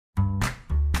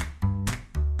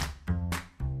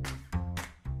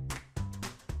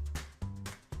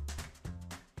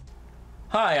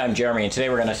Hi, I'm Jeremy, and today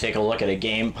we're going to take a look at a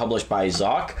game published by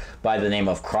Zoc by the name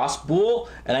of Crossboule.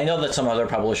 And I know that some other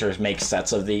publishers make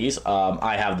sets of these.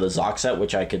 I have the Zoc set,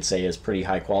 which I could say is pretty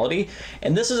high quality.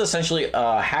 And this is essentially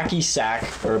a hacky sack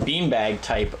or beanbag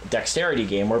type dexterity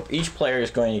game where each player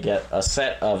is going to get a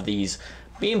set of these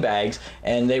beanbags,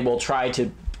 and they will try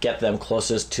to get them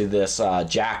closest to this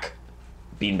jack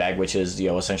beanbag, which is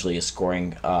essentially a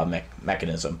scoring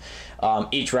mechanism.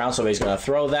 Each round, somebody's going to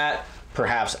throw that.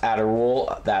 Perhaps add a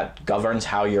rule that governs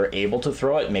how you're able to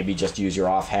throw it. Maybe just use your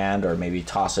offhand, or maybe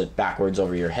toss it backwards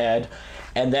over your head.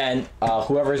 And then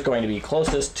whoever is going to be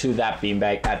closest to that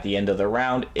beanbag at the end of the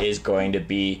round is going to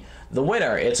be the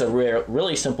winner. It's a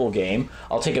really simple game.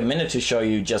 I'll take a minute to show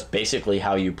you just basically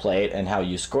how you play it and how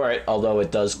you score it, although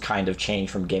it does kind of change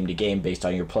from game to game based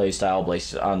on your play style,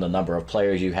 based on the number of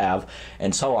players you have,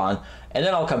 and so on. And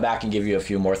then I'll come back and give you a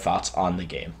few more thoughts on the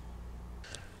game.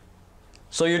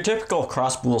 So your typical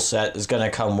Crossboule set is going to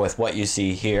come with what you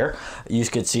see here. You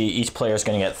can see each player is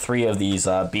going to get 3 of these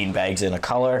bean bags in a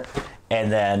color,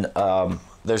 and then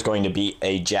there's going to be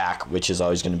a jack, which is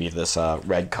always going to be this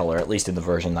red color, at least in the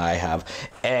version that I have.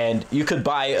 And you could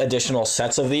buy additional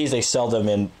sets of these. They sell them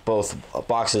in both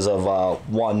boxes of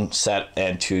 1 set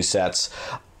and 2 sets.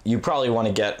 You probably want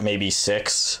to get maybe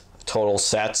 6 total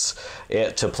sets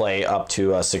to play up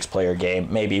to a 6-player game.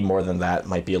 Maybe more than that,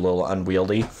 might be a little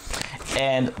unwieldy.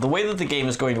 And the way that the game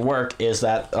is going to work is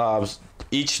that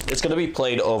it's going to be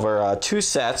played over 2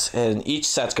 sets, and each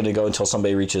set's going to go until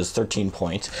somebody reaches 13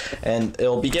 points. And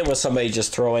it'll begin with somebody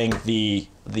just throwing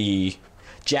the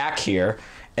jack here,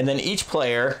 and then each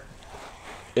player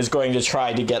is going to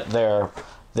try to get their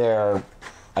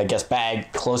I guess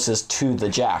bag closest to the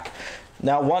jack.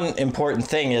 Now, one important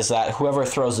thing is that whoever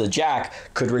throws the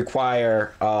jack could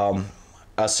require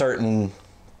a certain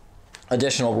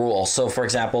additional rule. So for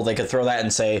example, they could throw that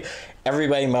and say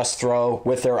everybody must throw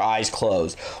with their eyes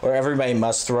closed, or everybody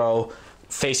must throw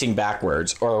facing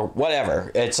backwards, or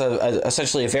whatever. It's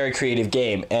essentially a very creative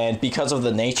game, and because of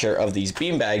the nature of these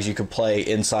beanbags, you could play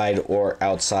inside or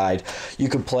outside. You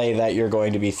could play that you're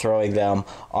going to be throwing them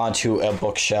onto a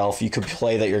bookshelf. You could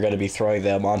play that you're going to be throwing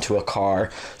them onto a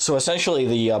car. So essentially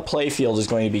the play field is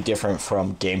going to be different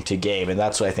from game to game, and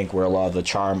that's I think where a lot of the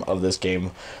charm of this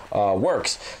game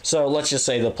works. So let's just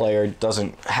say the player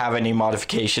doesn't have any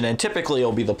modification, and typically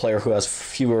it'll be the player who has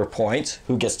fewer points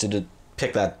who gets to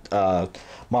pick that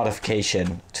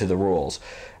modification to the rules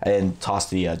and toss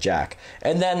the jack.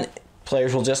 And then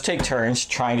players will just take turns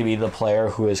trying to be the player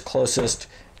who is closest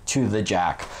to the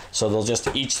jack. So they'll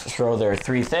just each throw their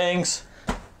 3 things,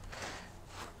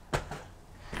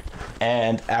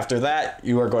 and after that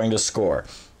you are going to score.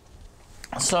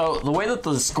 So the way that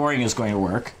the scoring is going to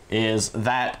work is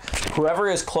that whoever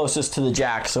is closest to the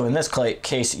jack, so in this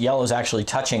case yellow is actually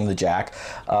touching the jack,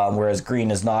 whereas green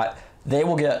is not, they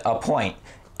will get a point.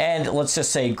 And let's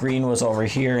just say green was over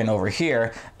here,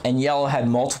 and yellow had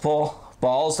multiple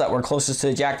balls that were closest to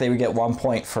the jack. They would get 1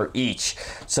 point for each.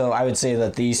 So I would say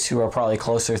that these 2 are probably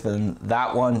closer than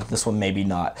that one. This one maybe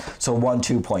not. So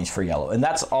 2 points for yellow. And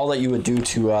that's all that you would do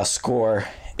to score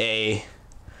a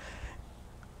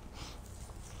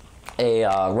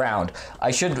round. I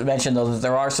should mention though that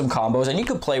there are some combos, and you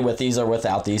could play with these or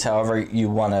without these, however you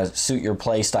want to suit your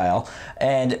play style.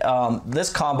 And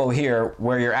this combo here,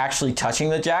 where you're actually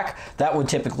touching the jack, that would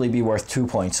typically be worth 2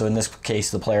 points. So in this case,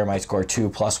 the player might score 2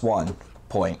 + 1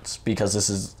 points, because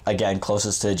this is again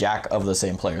closest to the jack of the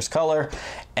same player's color,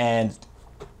 and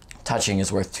touching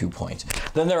is worth 2 points.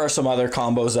 Then there are some other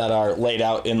combos that are laid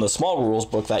out in the small rules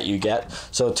book that you get.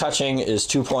 So touching is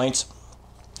 2 points.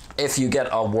 If you get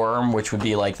a worm, which would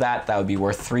be like that, that would be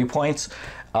worth 3 points.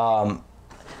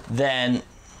 Then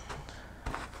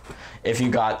if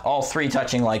you got all 3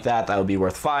 touching like that, that would be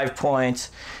worth 5 points.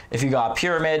 If you got a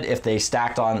pyramid, if they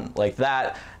stacked on like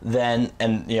that, then,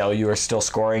 and you were still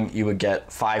scoring, you would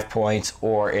get 5 points.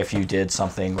 Or if you did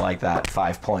something like that,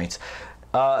 5 points.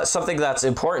 Something that's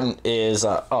important is,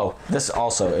 this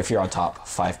also, if you're on top,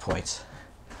 5 points.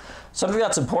 Something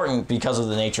that's important because of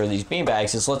the nature of these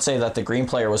beanbags is, let's say that the green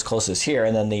player was closest here,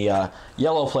 and then the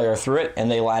yellow player threw it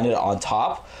and they landed on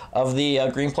top of the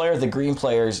green player. The green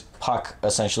player's puck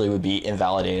essentially would be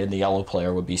invalidated, and the yellow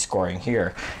player would be scoring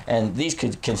here. And these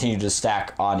could continue to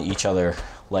stack on each other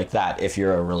like that if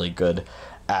you're really good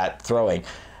at throwing.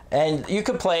 And you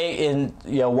could play in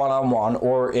one-on-one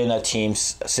or in a team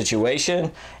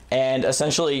situation. And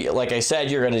essentially, like I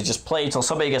said, you're going to just play until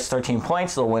somebody gets 13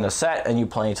 points, they'll win a set, and you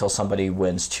play until somebody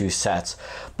wins 2 sets.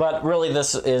 But really,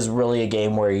 this is really a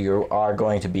game where you are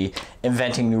going to be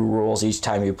inventing new rules each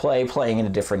time you play, playing in a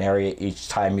different area each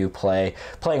time you play,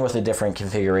 playing with a different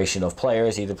configuration of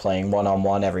players, either playing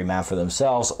one-on-one, every man for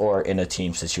themselves, or in a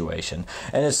team situation.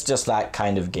 And it's just that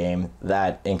kind of game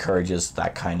that encourages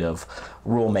that kind of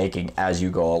rule making as you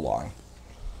go along.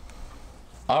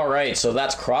 All right, so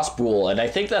that's Crossboule, and I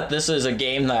think that this is a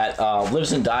game that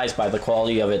lives and dies by the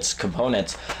quality of its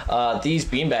components. These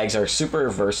beanbags are super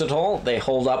versatile. They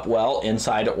hold up well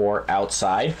inside or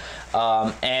outside,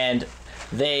 and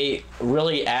they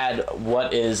really add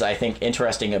what is, I think,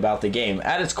 interesting about the game.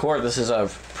 At its core, this is a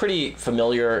pretty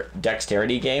familiar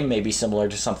dexterity game, maybe similar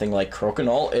to something like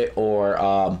Crokinole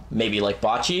or maybe like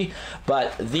Bocce,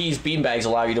 but these beanbags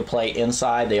allow you to play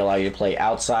inside, they allow you to play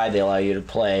outside, they allow you to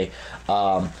play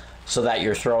so that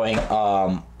you're throwing,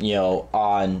 you know,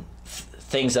 on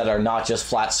things that are not just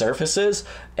flat surfaces.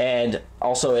 And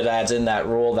also it adds in that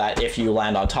rule that if you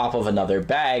land on top of another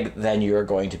bag, then you're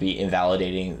going to be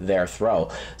invalidating their throw.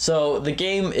 So the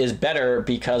game is better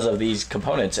because of these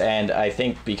components, and I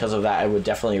think because of that I would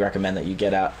definitely recommend that you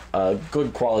get a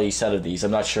good quality set of these.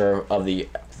 I'm not sure of the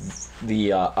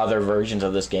other versions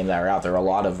of this game that are out there. A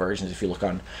lot of versions if you look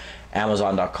on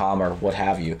Amazon.com or what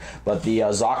have you, but the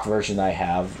Zoc version I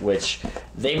have, which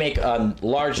they make a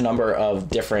large number of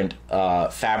different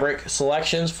fabric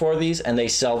selections for these, and they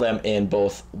sell them in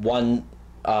both one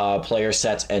player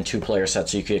sets and 2 player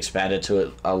sets, so you can expand it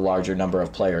to a larger number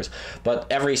of players. But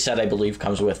every set I believe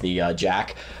comes with the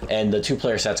jack, and the 2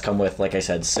 player sets come with, like I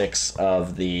said, 6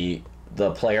 of the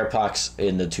player pucks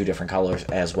in the 2 different colors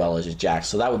as well as jacks.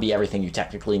 So that would be everything you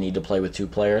technically need to play with 2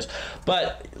 players,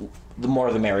 but the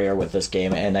more the merrier with this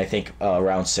game, and I think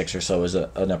around 6 or so is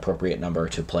an appropriate number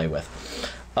to play with.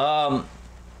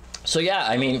 So yeah,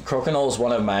 I mean, Crokinole is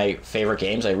one of my favorite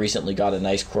games. I recently got a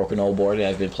nice Crokinole board, and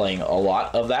I've been playing a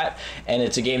lot of that. And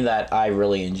it's a game that I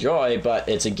really enjoy, but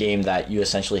it's a game that you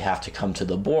essentially have to come to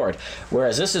the board.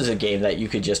 Whereas this is a game that you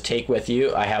could just take with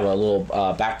you. I have a little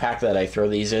backpack that I throw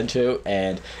these into,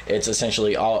 and it's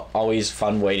essentially always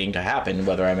fun waiting to happen,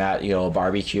 whether I'm at, you know, a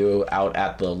barbecue, out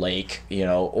at the lake, you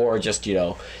know, or just, you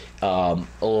know, a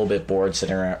little bit bored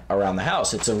sitting around the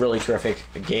house. It's a really terrific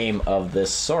game of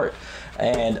this sort.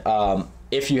 And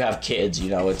if you have kids, you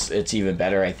know, it's even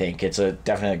better, I think. It's a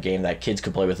definite game that kids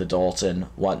could play with adults and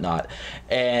whatnot.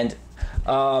 And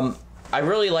I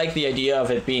really like the idea of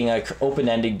it being an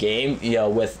open-ended game, you know,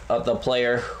 with the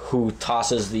player who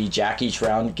tosses the jack each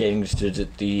round getting to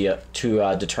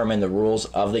determine the rules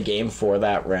of the game for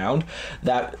that round.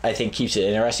 That, I think, keeps it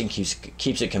interesting,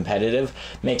 keeps it competitive,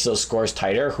 makes those scores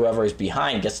tighter. Whoever is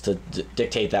behind gets to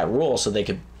dictate that rule, so they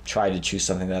could try to choose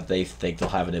something that they think they'll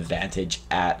have an advantage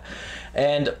at.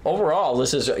 And overall,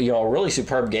 this is, you know, a really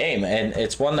superb game, and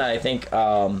it's one that I think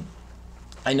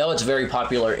I know it's very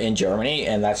popular in Germany,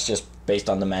 and that's just based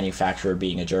on the manufacturer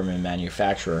being a German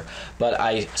manufacturer, but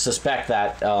I suspect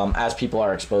that as people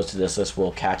are exposed to this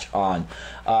will catch on.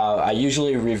 I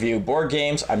usually review board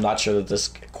games. I'm not sure that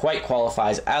this quite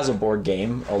qualifies as a board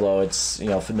game, although it's, you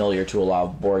know, familiar to a lot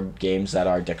of board games that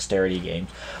are dexterity games.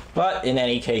 But in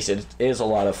any case, it is a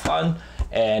lot of fun,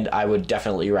 and I would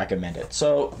definitely recommend it.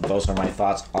 So those are my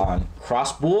thoughts on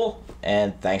Crossboule,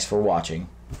 and thanks for watching.